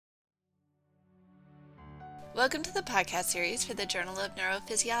Welcome to the podcast series for the Journal of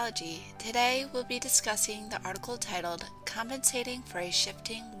Neurophysiology. Today we'll be discussing the article titled Compensating for a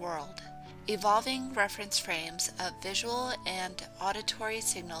Shifting World, Evolving Reference Frames of Visual and Auditory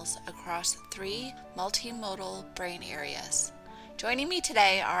Signals Across Three Multimodal Brain Areas. Joining me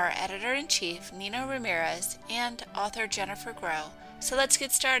today are Editor-in-Chief Nino Ramirez and author Jennifer Groh. So let's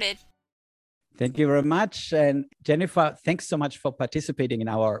get started. Thank you very much. And Jennifer, thanks so much for participating in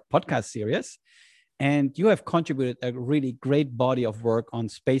our podcast series. And you have contributed a really great body of work on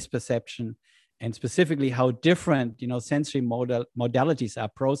space perception and specifically how different, sensory modalities are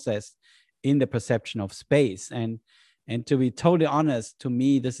processed in the perception of space. And to be totally honest, to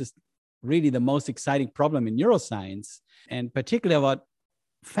me, this is really the most exciting problem in neuroscience. And particularly what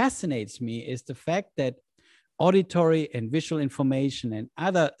fascinates me is the fact that auditory and visual information and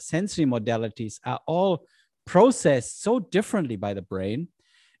other sensory modalities are all processed so differently by the brain,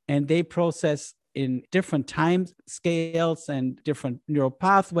 and they process in different time scales and different neural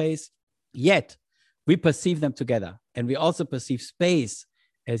pathways, yet we perceive them together. And we also perceive space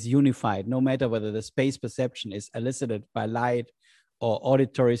as unified, no matter whether the space perception is elicited by light or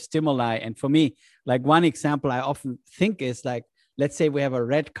auditory stimuli. And for me, like one example I often think is like, let's say we have a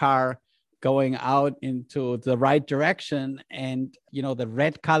red car going out into the right direction, and the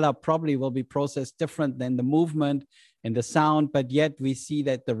red color probably will be processed different than the movement and the sound, but yet we see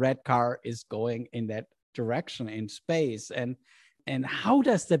that the red car is going in that direction in space. And how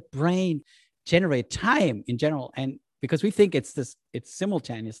does the brain generate time in general? And because we think it's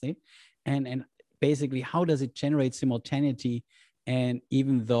simultaneously, and basically how does it generate simultaneity? And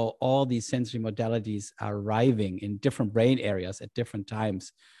even though all these sensory modalities are arriving in different brain areas at different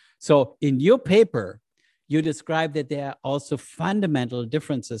times. So in your paper, you describe that there are also fundamental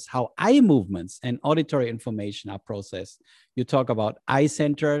differences how eye movements and auditory information are processed. You talk about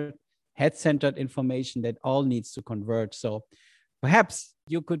eye-centered, head-centered information that all needs to converge. So perhaps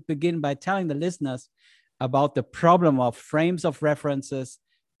you could begin by telling the listeners about the problem of frames of references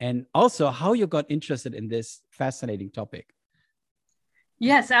and also how you got interested in this fascinating topic.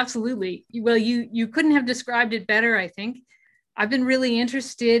 Yes, absolutely. Well, you couldn't have described it better, I think. I've been really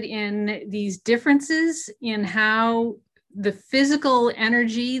interested in these differences in how the physical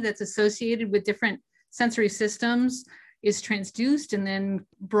energy that's associated with different sensory systems is transduced and then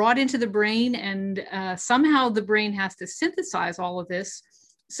brought into the brain. And somehow the brain has to synthesize all of this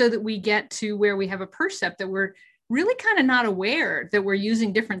so that we get to where we have a percept that we're really kind of not aware that we're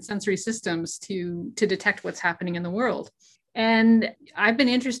using different sensory systems to detect what's happening in the world. And I've been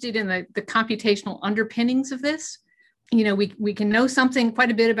interested in the computational underpinnings of this. We can know something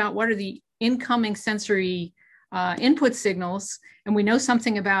quite a bit about what are the incoming sensory input signals, and we know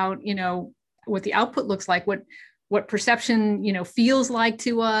something about, what the output looks like, what perception, feels like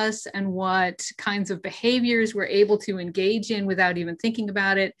to us, and what kinds of behaviors we're able to engage in without even thinking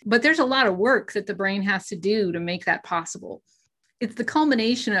about it. But there's a lot of work that the brain has to do to make that possible. It's the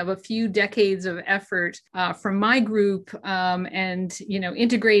culmination of a few decades of effort from my group and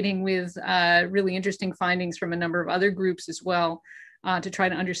integrating with really interesting findings from a number of other groups as well to try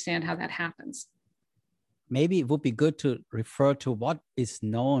to understand how that happens. Maybe it would be good to refer to what is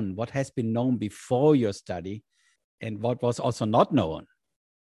known, what has been known before your study and what was also not known.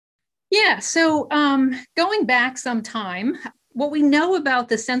 Yeah, so going back some time, what we know about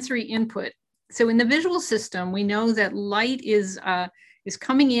the sensory input. So in the visual system, we know that light is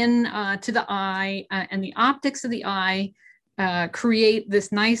coming in to the eye, and the optics of the eye create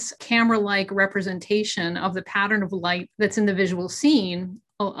this nice camera-like representation of the pattern of light that's in the visual scene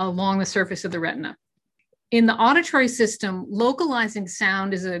along the surface of the retina. In the auditory system, localizing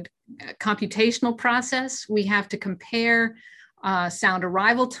sound is a computational process. We have to compare sound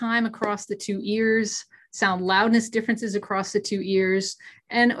arrival time across the two ears, sound loudness differences across the two ears,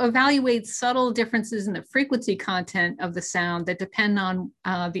 and evaluate subtle differences in the frequency content of the sound that depend on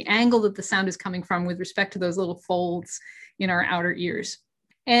the angle that the sound is coming from with respect to those little folds in our outer ears.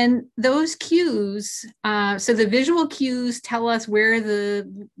 And those cues, so the visual cues tell us where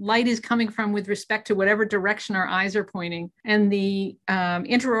the light is coming from with respect to whatever direction our eyes are pointing. And the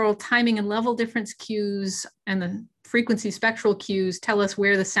intraoral timing and level difference cues and the frequency spectral cues tell us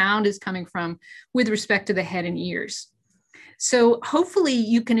where the sound is coming from with respect to the head and ears. So hopefully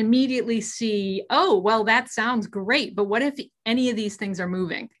you can immediately see, oh, well, that sounds great, but what if any of these things are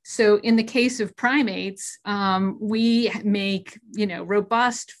moving? So in the case of primates, we make,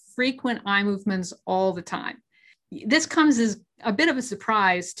 robust, frequent eye movements all the time. This comes as a bit of a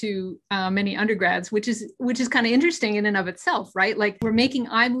surprise to many undergrads, which is kind of interesting in and of itself, right? Like we're making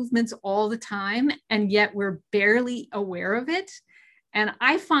eye movements all the time, and yet we're barely aware of it. And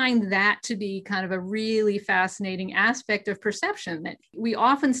I find that to be kind of a really fascinating aspect of perception, that we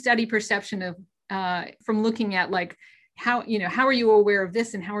often study perception of from looking at like how are you aware of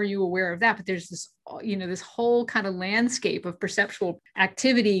this and how are you aware of that? But there's this, this whole kind of landscape of perceptual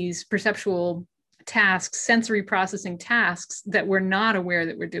activities, perceptual tasks, sensory processing tasks that we're not aware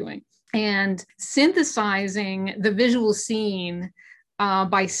that we're doing. And synthesizing the visual scene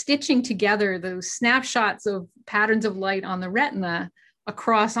by stitching together those snapshots of patterns of light on the retina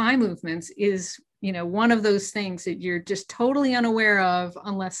across eye movements is, one of those things that you're just totally unaware of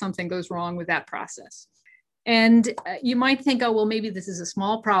unless something goes wrong with that process. And you might think, oh, well, maybe this is a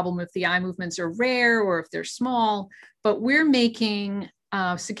small problem if the eye movements are rare or if they're small, but we're making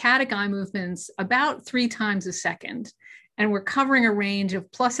saccadic eye movements about 3 times a second. And we're covering a range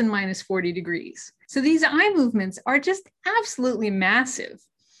of plus and minus 40 degrees. So these eye movements are just absolutely massive.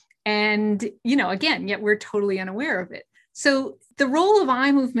 And, again, yet we're totally unaware of it. So the role of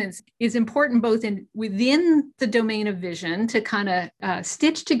eye movements is important both within the domain of vision to kind of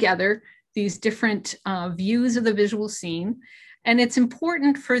stitch together these different views of the visual scene. And it's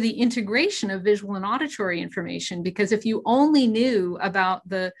important for the integration of visual and auditory information, because if you only knew about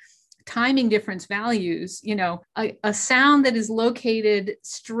the timing difference values, a sound that is located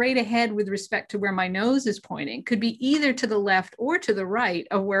straight ahead with respect to where my nose is pointing could be either to the left or to the right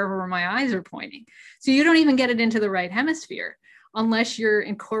of wherever my eyes are pointing. So you don't even get it into the right hemisphere unless you're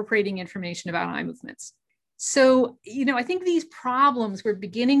incorporating information about eye movements. So, I think these problems were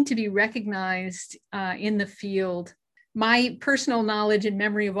beginning to be recognized in the field. My personal knowledge and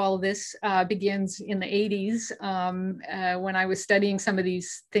memory of all of this begins in the 80s when I was studying some of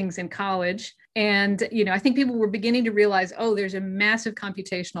these things in college. And, I think people were beginning to realize, oh, there's a massive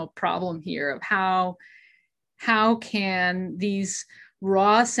computational problem here of how can these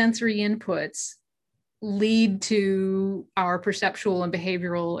raw sensory inputs lead to our perceptual and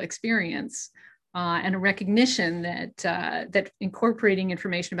behavioral experience, and a recognition that incorporating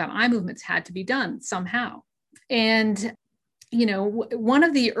information about eye movements had to be done somehow. And, one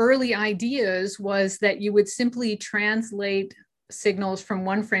of the early ideas was that you would simply translate signals from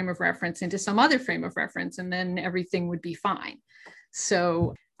one frame of reference into some other frame of reference, and then everything would be fine.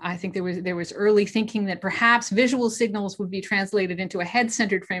 So I think there was early thinking that perhaps visual signals would be translated into a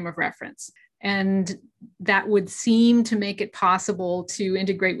head-centered frame of reference. And that would seem to make it possible to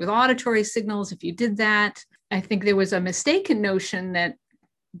integrate with auditory signals if you did that. I think there was a mistaken notion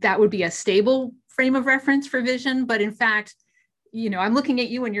that would be a stable frame of reference for vision. But in fact, I'm looking at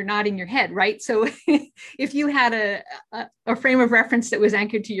you and you're nodding your head, right? So if you had a frame of reference that was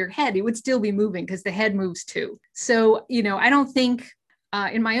anchored to your head, it would still be moving because the head moves too. So, I don't think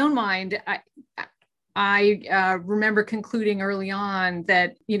in my own mind, I remember concluding early on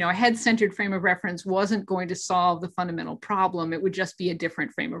that, a head-centered frame of reference wasn't going to solve the fundamental problem. It would just be a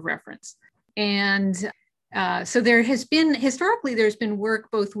different frame of reference. And so there's been work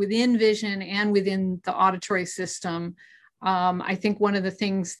both within vision and within the auditory system. I think one of the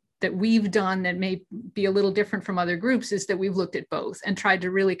things that we've done that may be a little different from other groups is that we've looked at both and tried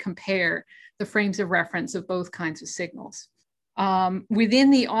to really compare the frames of reference of both kinds of signals.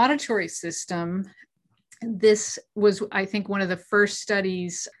 Within the auditory system, this was, I think, one of the first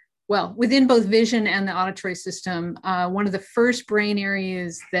studies, within both vision and the auditory system, one of the first brain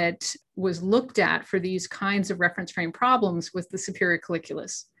areas that was looked at for these kinds of reference frame problems was the superior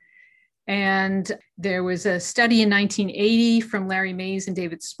colliculus. And there was a study in 1980 from Larry Mays and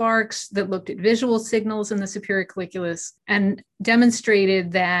David Sparks that looked at visual signals in the superior colliculus and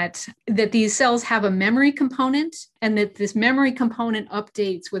demonstrated that these cells have a memory component and that this memory component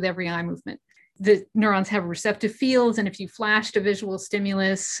updates with every eye movement. The neurons have receptive fields, and if you flashed a visual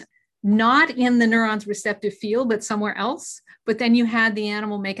stimulus, not in the neuron's receptive field, but somewhere else, but then you had the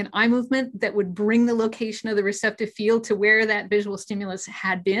animal make an eye movement that would bring the location of the receptive field to where that visual stimulus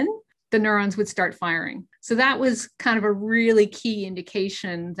had been, the neurons would start firing. So that was kind of a really key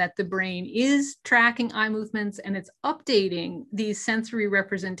indication that the brain is tracking eye movements and it's updating these sensory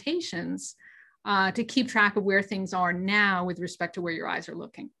representations to keep track of where things are now with respect to where your eyes are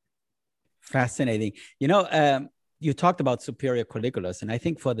looking. Fascinating. You talked about superior colliculus, and I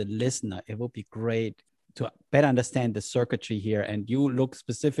think for the listener, it would be great to better understand the circuitry here. And you look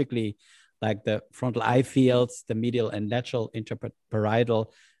specifically like the frontal eye fields, the medial and lateral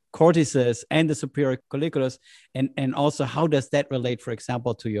interparietal cortices, and the superior colliculus. And also, how does that relate, for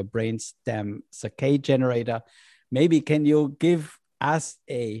example, to your brainstem saccade generator? Maybe can you give us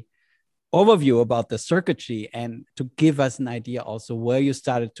a overview about the circuitry and to give us an idea also where you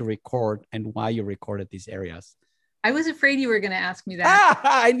started to record and why you recorded these areas? I was afraid you were going to ask me that.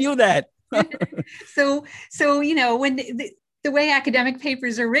 I knew that. So when the way academic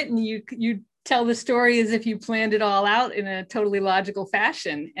papers are written, you tell the story as if you planned it all out in a totally logical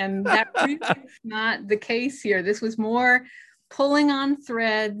fashion. And that really is not the case here. This was more pulling on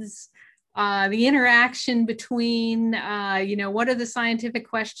threads, the interaction between, what are the scientific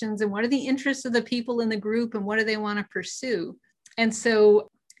questions and what are the interests of the people in the group and what do they want to pursue? And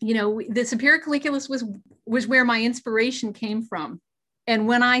so, the Superior Colliculus was where my inspiration came from. And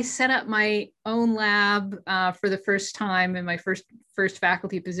when I set up my own lab for the first time in my first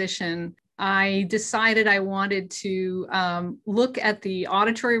faculty position, I decided I wanted to look at the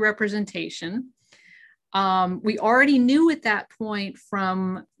auditory representation. We already knew at that point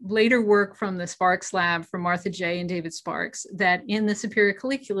from later work from the Sparks lab from Martha J. and David Sparks that in the Superior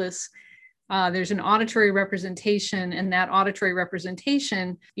Colliculus, there's an auditory representation, and that auditory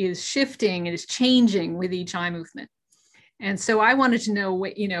representation is shifting, it is changing with each eye movement. And so I wanted to know,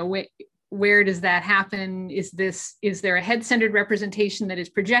 where does that happen? Is there a head-centered representation that is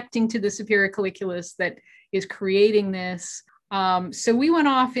projecting to the Superior Colliculus that is creating this? So we went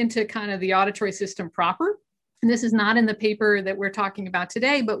off into kind of the auditory system proper. And this is not in the paper that we're talking about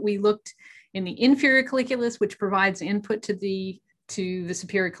today, but we looked in the inferior colliculus, which provides input to the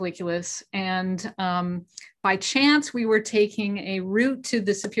superior colliculus. And by chance, we were taking a route to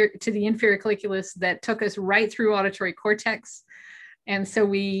the inferior colliculus that took us right through auditory cortex. And so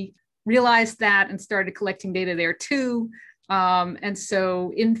we realized that and started collecting data there too. And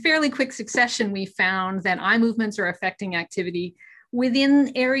so in fairly quick succession, we found that eye movements are affecting activity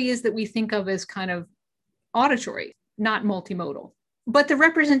within areas that we think of as kind of auditory, not multimodal. But the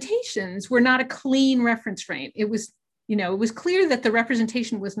representations were not a clean reference frame. It was clear that the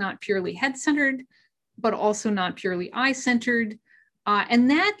representation was not purely head-centered, but also not purely eye-centered. And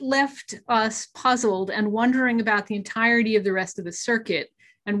that left us puzzled and wondering about the entirety of the rest of the circuit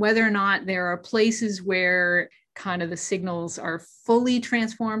and whether or not there are places where kind of the signals are fully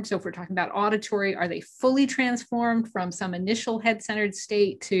transformed. So if we're talking about auditory, are they fully transformed from some initial head-centered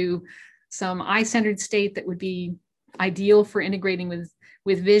state to some eye-centered state that would be ideal for integrating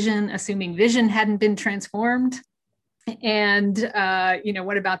with vision, assuming vision hadn't been transformed? And,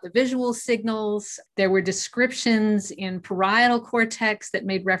 what about the visual signals? There were descriptions in parietal cortex that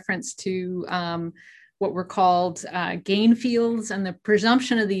made reference to what were called gain fields. And the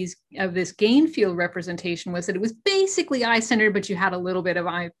presumption of this gain field representation was that it was basically eye-centered, but you had a little bit of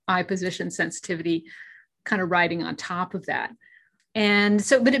eye position sensitivity kind of riding on top of that. And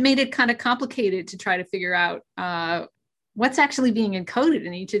so, but it made it kind of complicated to try to figure out what's actually being encoded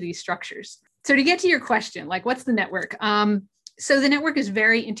in each of these structures. So to get to your question, like what's the network? So the network is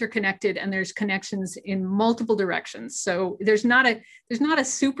very interconnected and there's connections in multiple directions. So there's not a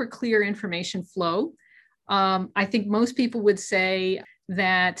super clear information flow. I think most people would say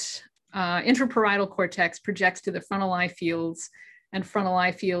that intraparietal cortex projects to the frontal eye fields and frontal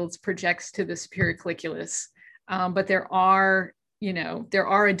eye fields projects to the superior colliculus. But there are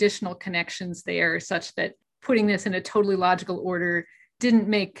additional connections there such that putting this in a totally logical order didn't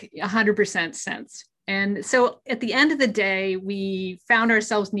make 100% sense. And so at the end of the day, we found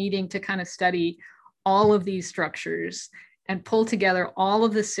ourselves needing to kind of study all of these structures and pull together all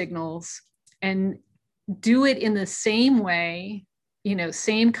of the signals and do it in the same way,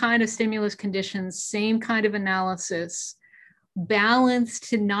 same kind of stimulus conditions, same kind of analysis, balanced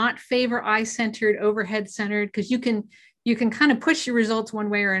to not favor eye-centered, overhead-centered, because you can kind of push your results one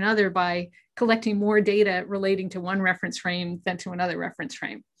way or another by collecting more data relating to one reference frame than to another reference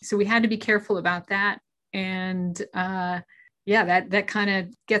frame. So we had to be careful about that. And that kind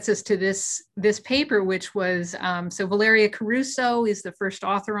of gets us to this paper, which was, so Valeria Caruso is the first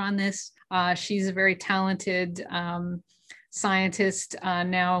author on this. She's a very talented scientist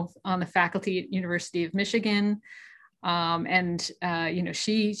now on the faculty at University of Michigan. She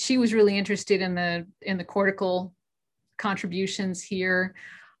was really interested in the cortical contributions here.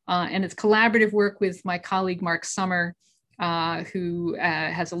 And it's collaborative work with my colleague, Mark Sommer, who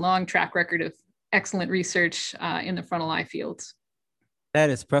has a long track record of excellent research in the frontal eye fields. That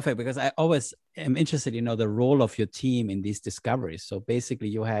is perfect, because I always am interested, the role of your team in these discoveries. So basically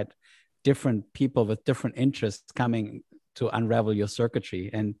you had different people with different interests coming to unravel your circuitry.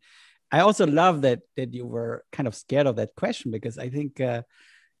 And I also love that you were kind of scared of that question, because I think,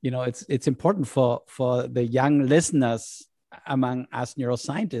 it's important for the young listeners among us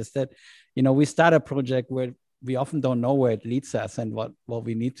neuroscientists that, we start a project where we often don't know where it leads us and what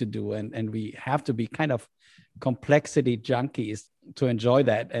we need to do. And we have to be kind of complexity junkies to enjoy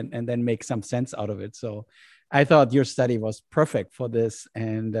that and then make some sense out of it. So I thought your study was perfect for this,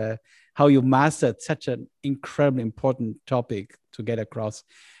 and how you mastered such an incredibly important topic to get across.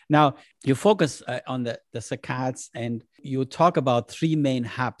 Now, you focus on the saccades, and you talk about three main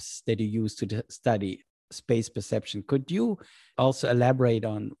hubs that you use to study space perception. Could you also elaborate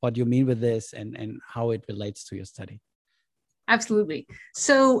on what you mean with this and how it relates to your study? Absolutely.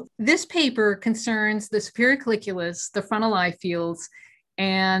 So this paper concerns the superior colliculus, the frontal eye fields,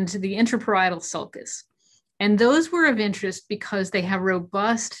 and the intraparietal sulcus. And those were of interest because they have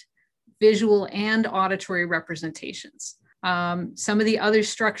robust visual and auditory representations. Some of the other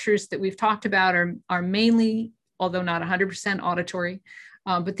structures that we've talked about are mainly, although not 100% auditory,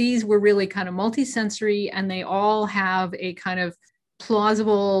 but these were really kind of multisensory, and they all have a kind of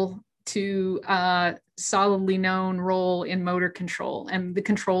plausible to solidly known role in motor control and the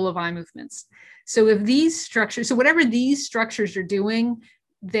control of eye movements. So if these structures, so whatever these structures are doing,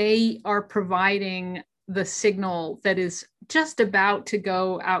 they are providing the signal that is just about to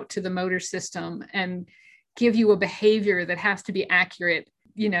go out to the motor system and give you a behavior that has to be accurate,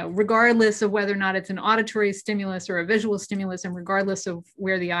 you know, regardless of whether or not it's an auditory stimulus or a visual stimulus, and regardless of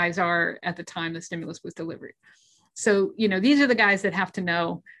where the eyes are at the time the stimulus was delivered. So, you know, these are the guys that have to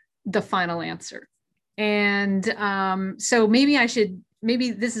know the final answer. And so maybe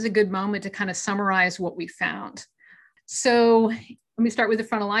this is a good moment to kind of summarize what we found. So let me start with the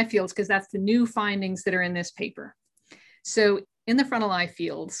frontal eye fields, because that's the new findings that are in this paper. So in the frontal eye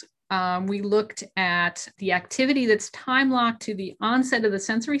fields, we looked at the activity that's time locked to the onset of the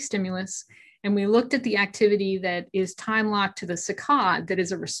sensory stimulus, and we looked at the activity that is time locked to the saccade that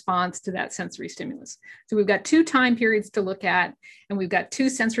is a response to that sensory stimulus. So we've got two time periods to look at, and we've got two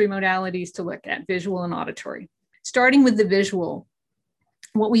sensory modalities to look at, visual and auditory. Starting with the visual,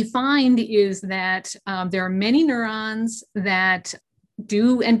 what we find is that there are many neurons that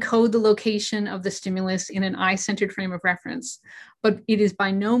do encode the location of the stimulus in an eye-centered frame of reference, but it is by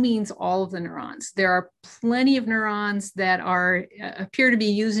no means all of the neurons. There are plenty of neurons that appear to be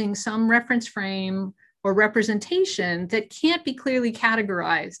using some reference frame or representation that can't be clearly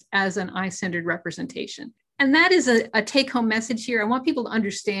categorized as an eye-centered representation. And that is a take-home message here. I want people to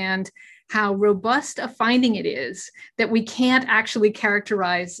understand how robust a finding it is that we can't actually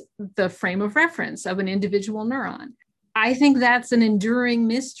characterize the frame of reference of an individual neuron. I think that's an enduring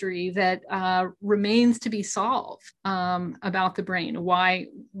mystery that remains to be solved about the brain,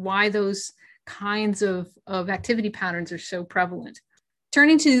 why those kinds of activity patterns are so prevalent.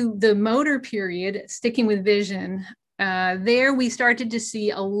 Turning to the motor period, sticking with vision, there we started to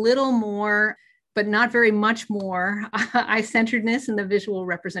see a little more, but not very much more, eye-centeredness in the visual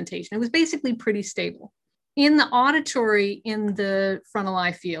representation. It was basically pretty stable. In the auditory, in the frontal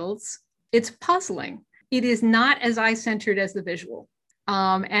eye fields, it's puzzling. It is not as eye-centered as the visual,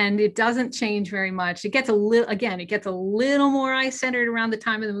 and it doesn't change very much. It gets a little more eye-centered around the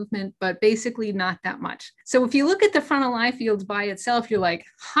time of the movement, but basically not that much. So if you look at the frontal eye fields by itself, you're like,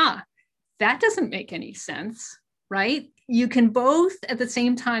 that doesn't make any sense, right? You can both at the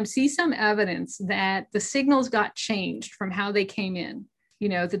same time see some evidence that the signals got changed from how they came in. You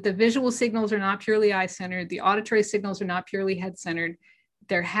know, that the visual signals are not purely eye-centered, the auditory signals are not purely head-centered.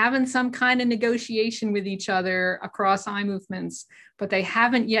 They're having some kind of negotiation with each other across eye movements, but they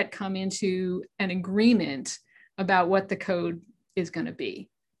haven't yet come into an agreement about what the code is going to be.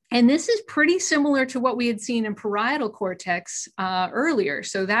 And this is pretty similar to what we had seen in parietal cortex earlier.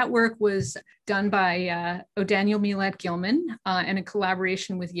 So that work was done by O'Daniel Millett-Gilman and in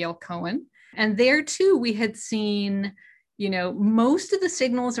collaboration with Yale Cohen. And there too, we had seen, you know, most of the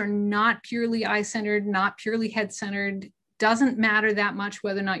signals are not purely eye-centered, not purely head-centered. Doesn't matter that much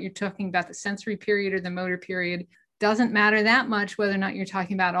whether or not you're talking about the sensory period or the motor period. Doesn't matter that much whether or not you're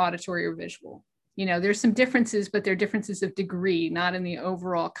talking about auditory or visual. You know, there's some differences, but they're differences of degree, not in the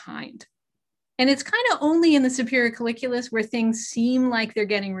overall kind. And it's kind of only in the superior colliculus where things seem like they're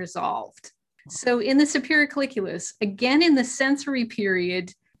getting resolved. So in the superior colliculus, again, in the sensory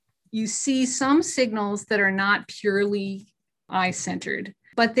period, you see some signals that are not purely eye-centered,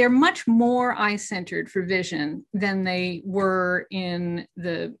 but they're much more eye-centered for vision than they were in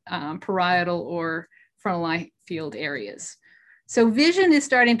the parietal or frontal eye field areas. So vision is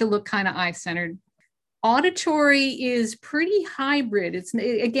starting to look kind of eye-centered. Auditory is pretty hybrid. It's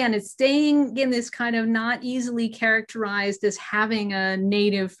staying in this kind of not easily characterized as having a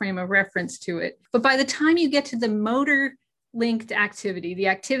native frame of reference to it. But by the time you get to the motor linked activity, the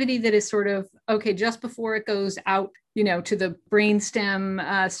activity that is sort of, okay, just before it goes out, you know, to the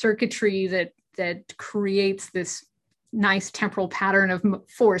brainstem circuitry that creates this nice temporal pattern of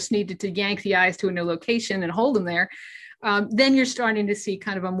force needed to yank the eyes to a new location and hold them there, then you're starting to see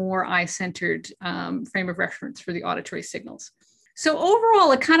kind of a more eye-centered frame of reference for the auditory signals. So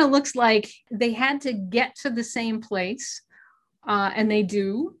overall, it kind of looks like they had to get to the same place, and they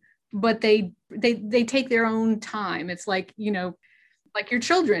do, but they take their own time. It's like, like your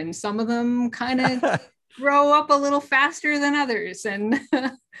children, some of them kind of grow up a little faster than others. And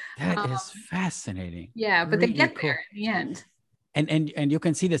that is fascinating. yeah, but Really they get cool. there in the end. And you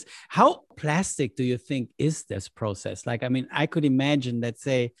can see this. How plastic do you think is this process? Like, I mean, I could imagine that,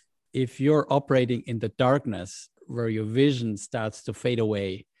 say, if you're operating in the darkness where your vision starts to fade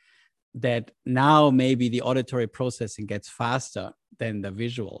away, that now maybe the auditory processing gets faster than the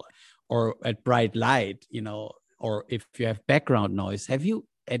visual, or at bright light, or if you have background noise.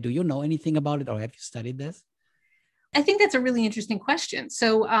 Do you know anything about it, or have you studied this? I think that's a really interesting question.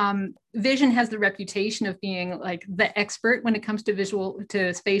 So vision has the reputation of being like the expert when it comes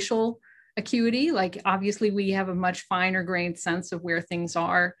to spatial acuity. Like obviously we have a much finer grained sense of where things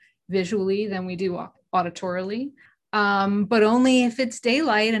are visually than we do auditorily. But only if it's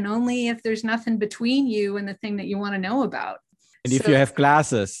daylight and only if there's nothing between you and the thing that you want to know about. And if you have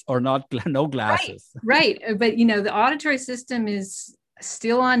glasses or no glasses. Right. But, the auditory system is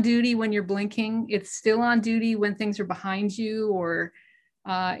still on duty when you're blinking. It's still on duty when things are behind you or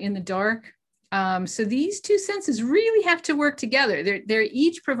in the dark. So these two senses really have to work together. They're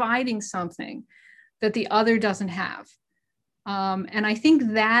each providing something that the other doesn't have. And I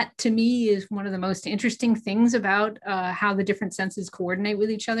think that to me is one of the most interesting things about how the different senses coordinate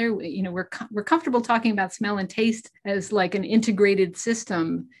with each other. We're comfortable talking about smell and taste as like an integrated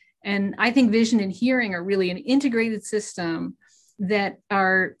system. And I think vision and hearing are really an integrated system that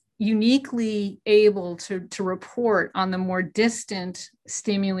are uniquely able to report on the more distant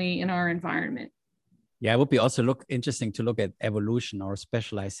stimuli in our environment. Yeah, it would be also interesting to look at evolution or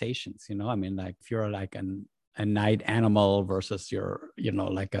specializations. I mean, like if you're like a night animal versus your,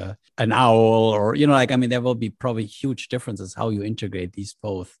 like an owl, or, I mean, there will be probably huge differences how you integrate these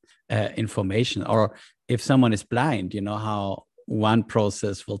both information. Or if someone is blind, how one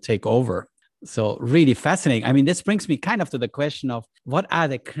process will take over. So really fascinating. I mean, this brings me kind of to the question of what are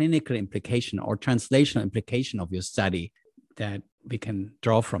the clinical implication or translational implication of your study that we can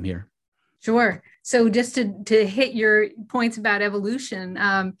draw from here? Sure. So just to hit your points about evolution,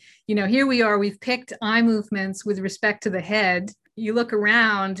 here we are, we've picked eye movements with respect to the head. You look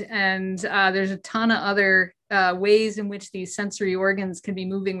around and there's a ton of other ways in which these sensory organs can be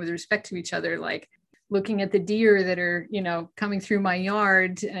moving with respect to each other, like looking at the deer that are, coming through my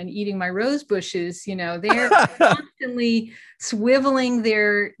yard and eating my rose bushes. They're constantly swiveling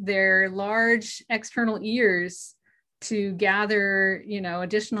their large external ears to gather,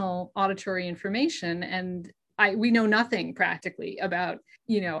 additional auditory information. And we know nothing practically about,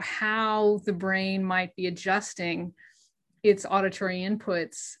 how the brain might be adjusting its auditory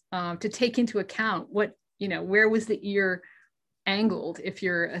inputs to take into account what, where was the ear angled if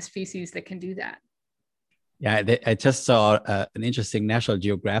you're a species that can do that. Yeah, I just saw an interesting National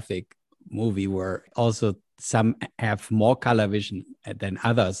Geographic movie where also some have more color vision than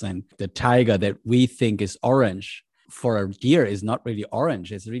others. And the tiger that we think is orange for a deer is not really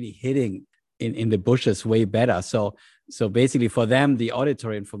orange. It's really hitting in the bushes way better. So basically for them, the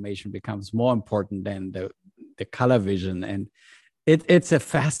auditory information becomes more important than the color vision. And it's a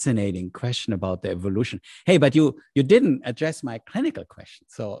fascinating question about the evolution. Hey, but you didn't address my clinical question.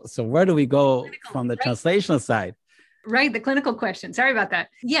 So where do we go from the translational side? Right, the clinical question. Sorry about that.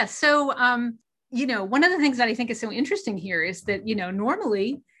 Yes. So, one of the things that I think is so interesting here is that,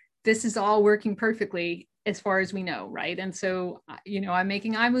 normally this is all working perfectly as far as we know, right? And so, I'm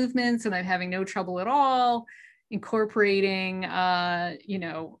making eye movements and I'm having no trouble at all incorporating,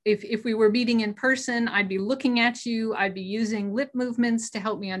 if we were meeting in person, I'd be looking at you, I'd be using lip movements to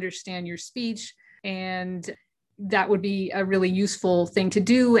help me understand your speech. And that would be a really useful thing to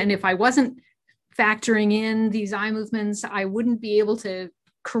do. And if I wasn't factoring in these eye movements, I wouldn't be able to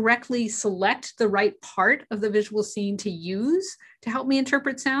correctly select the right part of the visual scene to use to help me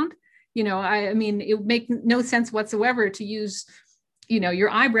interpret sound. I mean, it would make no sense whatsoever to use, your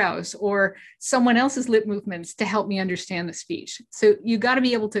eyebrows or someone else's lip movements to help me understand the speech. So you got to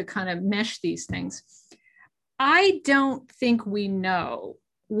be able to kind of mesh these things. I don't think we know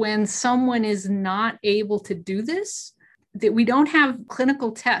when someone is not able to do this, that we don't have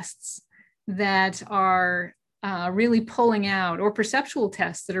clinical tests that are really pulling out, or perceptual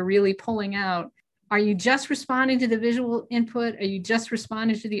tests that are really pulling out. Are you just responding to the visual input? Are you just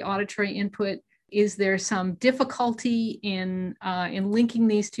responding to the auditory input? Is there some difficulty in linking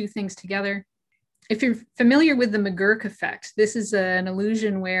these two things together? If you're familiar with the McGurk effect, this is an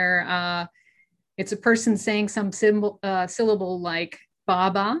illusion where it's a person saying some syllable like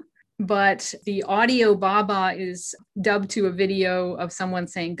Baba, but the audio Baba is dubbed to a video of someone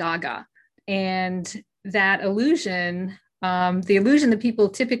saying Gaga. And that illusion The illusion that people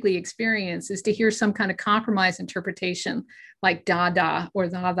typically experience is to hear some kind of compromise interpretation like da or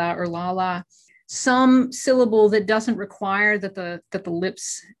da or la, some syllable that doesn't require that the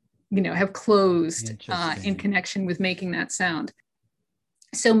lips, have closed in connection with making that sound.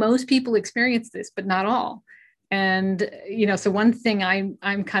 So most people experience this, but not all. And, so one thing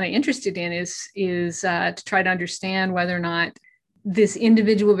I'm kind of interested in is to try to understand whether or not this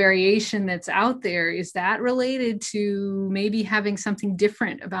individual variation that's out there, is that related to maybe having something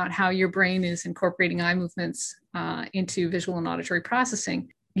different about how your brain is incorporating eye movements into visual and auditory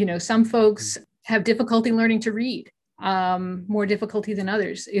processing? Some folks have difficulty learning to read, more difficulty than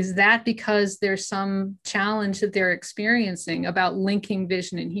others. Is that because there's some challenge that they're experiencing about linking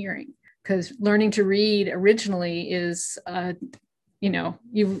vision and hearing? Because learning to read originally is,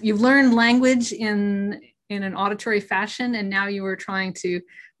 you've learned language in an auditory fashion, and now you are trying to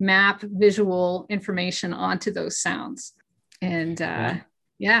map visual information onto those sounds. And there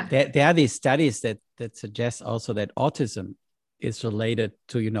are these studies that suggest also that autism is related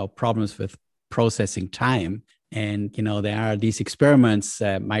to problems with processing time. And there are these experiments.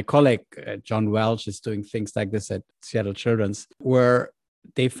 My colleague John Welch is doing things like this at Seattle Children's, where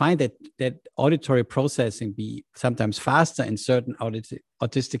they find that auditory processing be sometimes faster in certain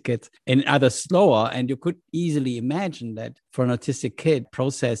autistic kids and in others slower. And you could easily imagine that for an autistic kid,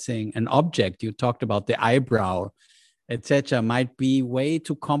 processing an object, you talked about the eyebrow, etc., might be way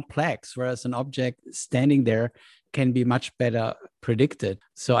too complex, whereas an object standing there can be much better predicted.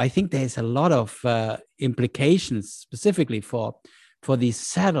 So I think there's a lot of implications specifically for these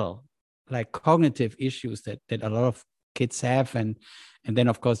subtle, like cognitive issues that a lot of kids have. And then,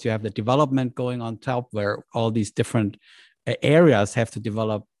 of course, you have the development going on top, where all these different areas have to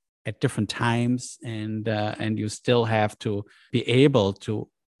develop at different times, and you still have to be able to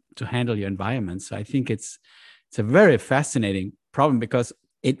handle your environment. So I think it's a very fascinating problem, because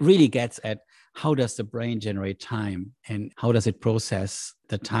it really gets at how does the brain generate time and how does it process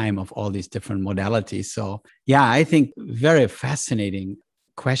the time of all these different modalities. So yeah, I think very fascinating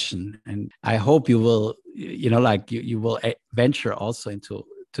question, and I hope you will you will venture also into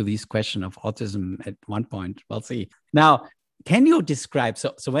these question of autism at one point. We'll see. Now, can you describe,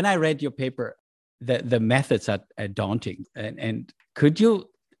 so when I read your paper, the methods are daunting, and could you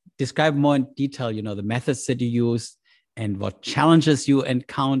describe more in detail the methods that you used and what challenges you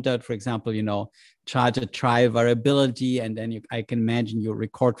encountered? For example, charge try variability, and then I can imagine you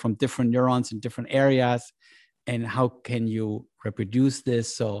record from different neurons in different areas. And how can you reproduce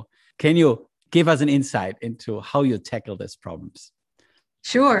this? So can you give us an insight into how you tackle these problems?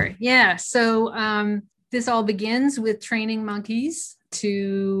 Sure. Yeah. So this all begins with training monkeys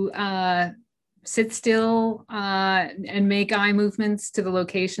to sit still and make eye movements to the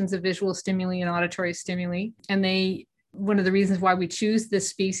locations of visual stimuli and auditory stimuli. And one of the reasons why we choose this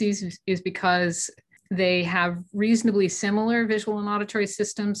species is because they have reasonably similar visual and auditory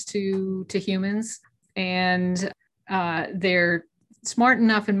systems to humans. And they're smart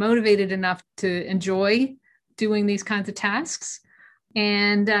enough and motivated enough to enjoy doing these kinds of tasks.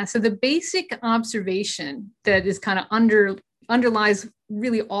 And so the basic observation that is kind of underlies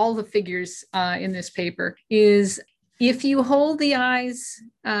really all the figures in this paper is, if you hold the eyes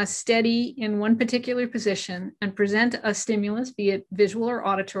steady in one particular position and present a stimulus, be it visual or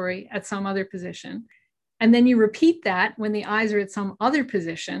auditory, at some other position, and then you repeat that when the eyes are at some other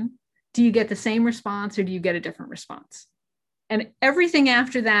position, do you get the same response or do you get a different response? And everything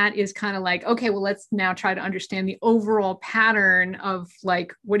after that is kind of like, okay, well, let's now try to understand the overall pattern of,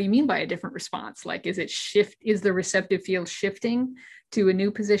 like, what do you mean by a different response? Like, is the receptive field shifting to a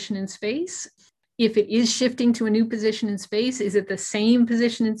new position in space? If it is shifting to a new position in space, is it the same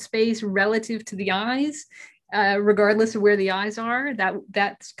position in space relative to the eyes, regardless of where the eyes are?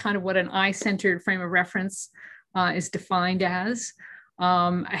 That's kind of what an eye-centered frame of reference is defined as.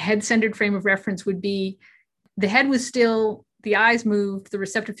 A head-centered frame of reference would be the head was still, the eyes moved, the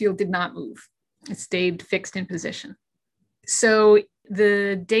receptive field did not move. It stayed fixed in position. So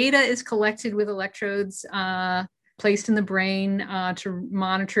the data is collected with electrodes placed in the brain to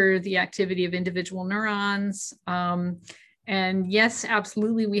monitor the activity of individual neurons. And yes,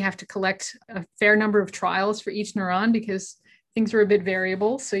 absolutely, we have to collect a fair number of trials for each neuron because things are a bit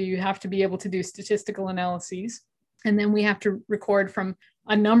variable. So you have to be able to do statistical analyses. And then we have to record from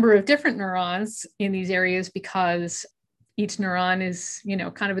a number of different neurons in these areas because each neuron is,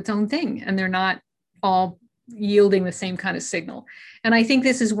 kind of its own thing, and they're not all yielding the same kind of signal. And I think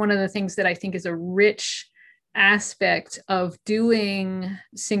this is one of the things that I think is a rich aspect of doing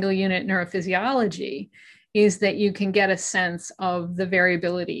single unit neurophysiology, is that you can get a sense of the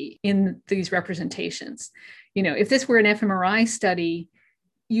variability in these representations. if this were an fMRI study,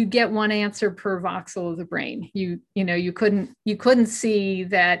 you'd get one answer per voxel of the brain. You couldn't see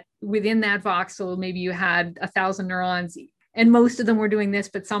that within that voxel, maybe you had 1,000 neurons and most of them were doing this,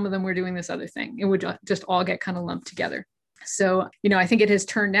 but some of them were doing this other thing. It would just all get kind of lumped together. So, I think it has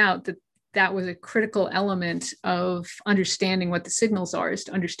turned out that that was a critical element of understanding what the signals are, is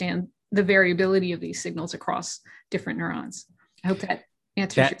to understand the variability of these signals across different neurons. I hope that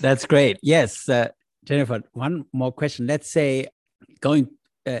answers That's great. Yes, Jennifer, one more question. Let's say going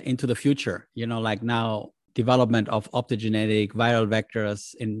into the future, like now development of optogenetic viral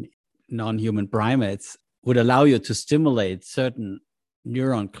vectors in non-human primates would allow you to stimulate certain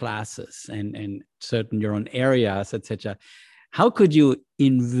neuron classes and certain neuron areas, etc. How could you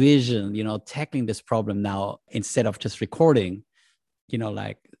envision, tackling this problem now instead of just recording,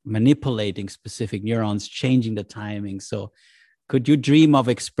 like manipulating specific neurons, changing the timing? So could you dream of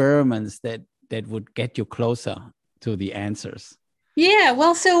experiments that would get you closer to the answers? Yeah,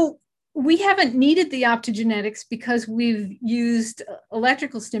 well, so we haven't needed the optogenetics because we've used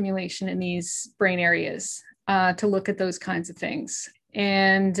electrical stimulation in these brain areas to look at those kinds of things.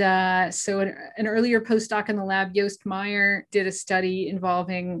 And so an earlier postdoc in the lab, Joost Meyer, did a study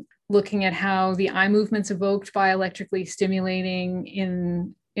involving looking at how the eye movements evoked by electrically stimulating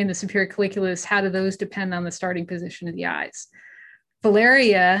in the superior colliculus, how do those depend on the starting position of the eyes?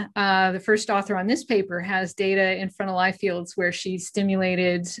 Valeria, the first author on this paper, has data in frontal eye fields where she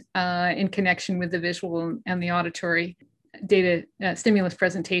stimulated in connection with the visual and the auditory data stimulus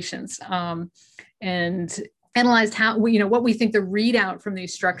presentations, and analyzed how, what we think the readout from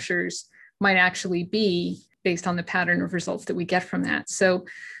these structures might actually be based on the pattern of results that we get from that. So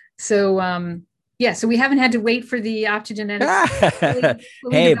we haven't had to wait for the optogenetics.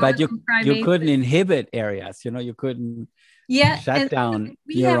 Hey, but you couldn't inhibit areas, you couldn't shut down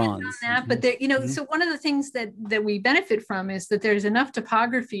we neurons. Haven't done that, but there, so one of the things that we benefit from is that there's enough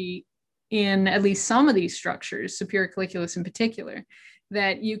topography in at least some of these structures, superior colliculus in particular,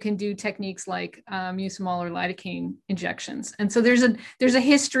 that you can do techniques like mucimol or lidocaine injections. And so there's a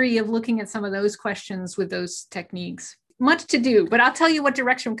history of looking at some of those questions with those techniques. Much to do, but I'll tell you what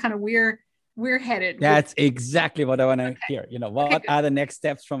direction kind of we're headed. That's exactly what I want to hear. What are the next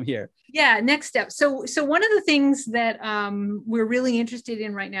steps from here? Yeah, next steps. So one of the things that we're really interested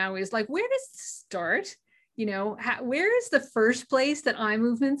in right now is like, where does this start? Where is the first place that eye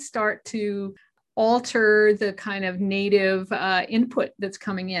movements start to alter the kind of native input that's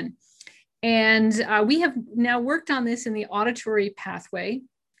coming in? And we have now worked on this in the auditory pathway.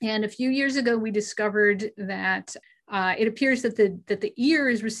 And a few years ago, we discovered that it appears that the ear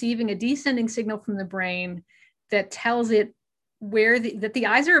is receiving a descending signal from the brain that tells it that the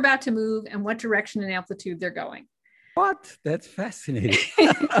eyes are about to move and what direction and amplitude they're going. What? That's fascinating.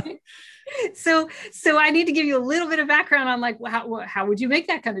 So I need to give you a little bit of background on like how would you make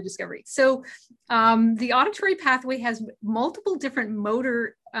that kind of discovery? So the auditory pathway has multiple different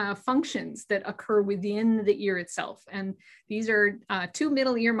motor functions that occur within the ear itself. And these are two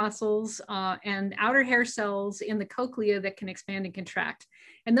middle ear muscles and outer hair cells in the cochlea that can expand and contract.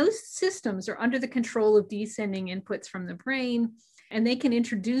 And those systems are under the control of descending inputs from the brain. And they can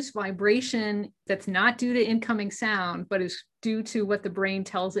introduce vibration that's not due to incoming sound, but is due to what the brain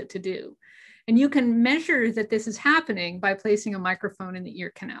tells it to do. And you can measure that this is happening by placing a microphone in the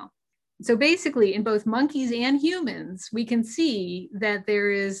ear canal. So basically, in both monkeys and humans, we can see that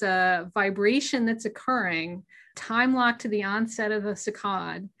there is a vibration that's occurring, time locked to the onset of a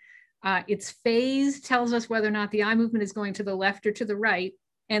saccade. Its phase tells us whether or not the eye movement is going to the left or to the right.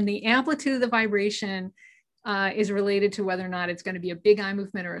 And the amplitude of the vibration is related to whether or not it's going to be a big eye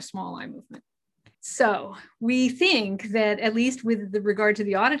movement or a small eye movement. So we think that, at least with regard to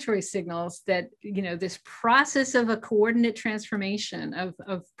the auditory signals, that this process of a coordinate transformation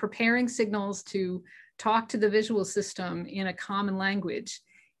of preparing signals to talk to the visual system in a common language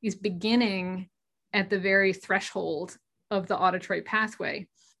is beginning at the very threshold of the auditory pathway.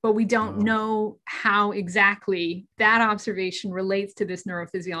 But we don't know how exactly that observation relates to this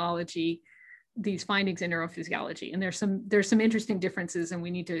neurophysiology, these findings in neurophysiology. And there's some interesting differences, and we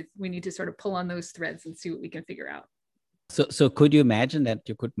need to sort of pull on those threads and see what we can figure out. So could you imagine that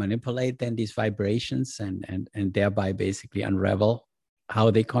you could manipulate then these vibrations and thereby basically unravel how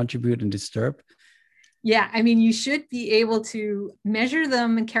they contribute and disturb? Yeah, I mean, you should be able to measure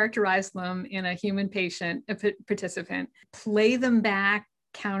them and characterize them in a human patient, a participant, play them back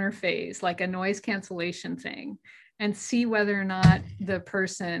counter phase, like a noise cancellation thing, and see whether or not the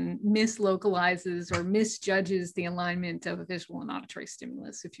person mislocalizes or misjudges the alignment of a visual and auditory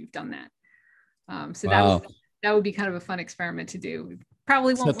stimulus if you've done that. So wow. that would be kind of a fun experiment to do.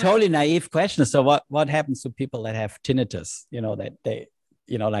 probably So won't totally naive question. So what happens to people that have tinnitus? That they,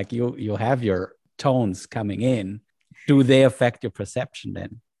 like you have your tones coming in. Do they affect your perception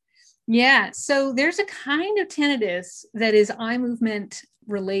then? Yeah, so there's a kind of tinnitus that is eye movement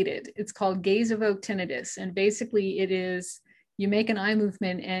related. It's called gaze evoked tinnitus. And basically it is, you make an eye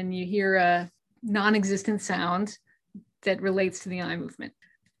movement and you hear a non-existent sound that relates to the eye movement.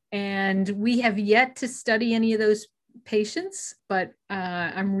 And we have yet to study any of those patients, but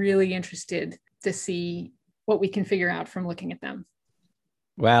I'm really interested to see what we can figure out from looking at them.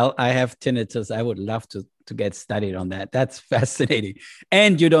 Well, I have tinnitus. I would love to get studied on that. That's fascinating.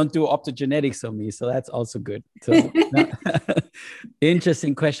 And you don't do optogenetics on me, so that's also good. So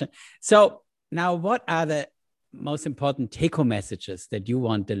interesting question. So now, what are the most important take-home messages that you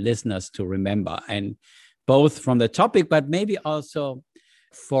want the listeners to remember? And both from the topic, but maybe also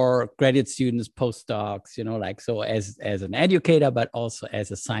for graduate students, postdocs, so as an educator, but also as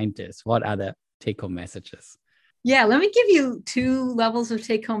a scientist, what are the take-home messages? Yeah, let me give you two levels of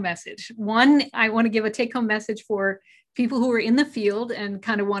take-home message. One, I want to give a take-home message for people who are in the field and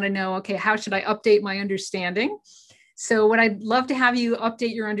kind of want to know, okay, how should I update my understanding? So what I'd love to have you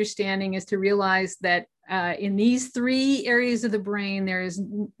update your understanding is to realize that in these three areas of the brain, there is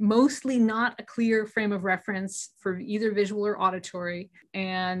mostly not a clear frame of reference for either visual or auditory.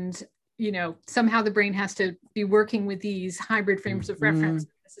 And, somehow the brain has to be working with these hybrid frames of reference.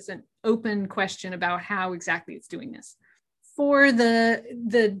 This is an open question about how exactly it's doing this. For the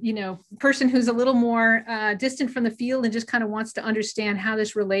person who's a little more distant from the field and just kind of wants to understand how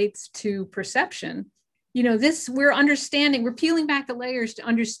this relates to perception, we're peeling back the layers to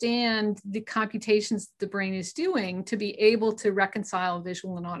understand the computations the brain is doing to be able to reconcile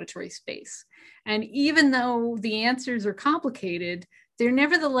visual and auditory space. And even though the answers are complicated, they're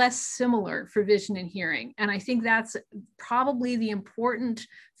nevertheless similar for vision and hearing. And I think that's probably the important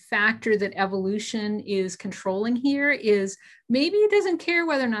factor that evolution is controlling here is maybe it doesn't care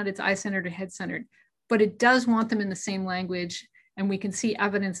whether or not it's eye-centered or head-centered, but it does want them in the same language. And we can see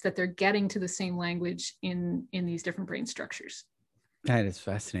evidence that they're getting to the same language in these different brain structures. That is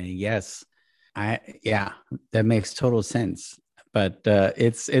fascinating. Yes. That makes total sense. But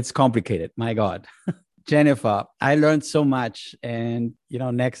it's complicated. My God. Jennifer, I learned so much. And,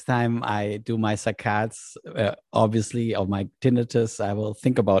 next time I do my saccades, obviously, of my tinnitus, I will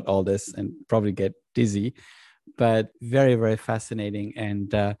think about all this and probably get dizzy. But very, very fascinating. And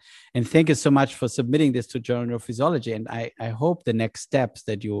thank you so much for submitting this to Journal of Physiology. And I hope the next steps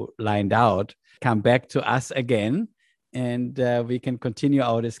that you lined out come back to us again. And we can continue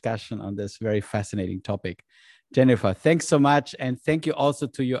our discussion on this very fascinating topic. Jennifer, thanks so much. And thank you also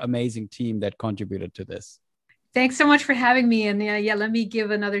to your amazing team that contributed to this. Thanks so much for having me. And let me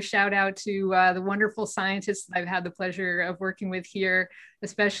give another shout out to the wonderful scientists that I've had the pleasure of working with here,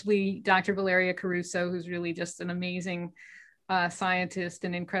 especially Dr. Valeria Caruso, who's really just an amazing scientist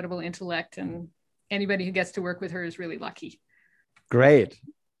and incredible intellect. And anybody who gets to work with her is really lucky. Great.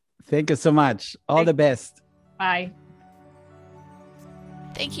 Thank you so much. All the best. Bye.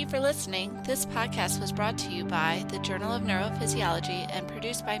 Thank you for listening. This podcast was brought to you by the Journal of Neurophysiology and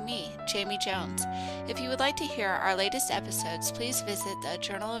produced by me, Jamie Jones. If you would like to hear our latest episodes, please visit the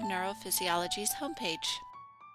Journal of Neurophysiology's homepage.